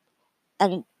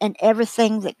 And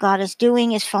everything that God is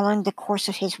doing is following the course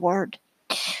of His Word.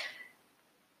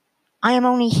 I am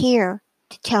only here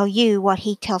to tell you what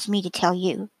He tells me to tell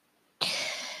you.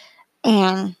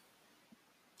 And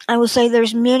I will say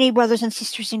there's many brothers and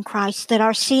sisters in Christ that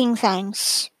are seeing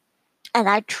things, and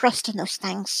I trust in those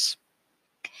things.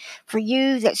 For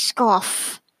you that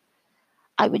scoff,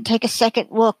 I would take a second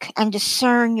look and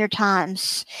discern your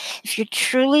times. If you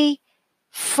truly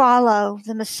follow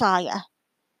the Messiah,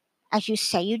 as you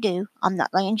say you do, I'm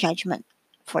not laying judgment,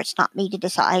 for it's not me to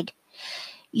decide,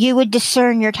 you would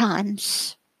discern your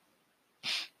times.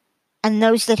 And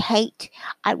those that hate,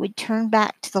 I would turn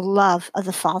back to the love of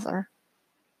the Father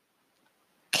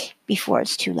before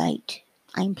it's too late.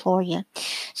 I implore you.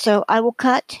 So I will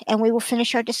cut and we will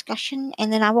finish our discussion,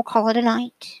 and then I will call it a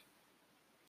night.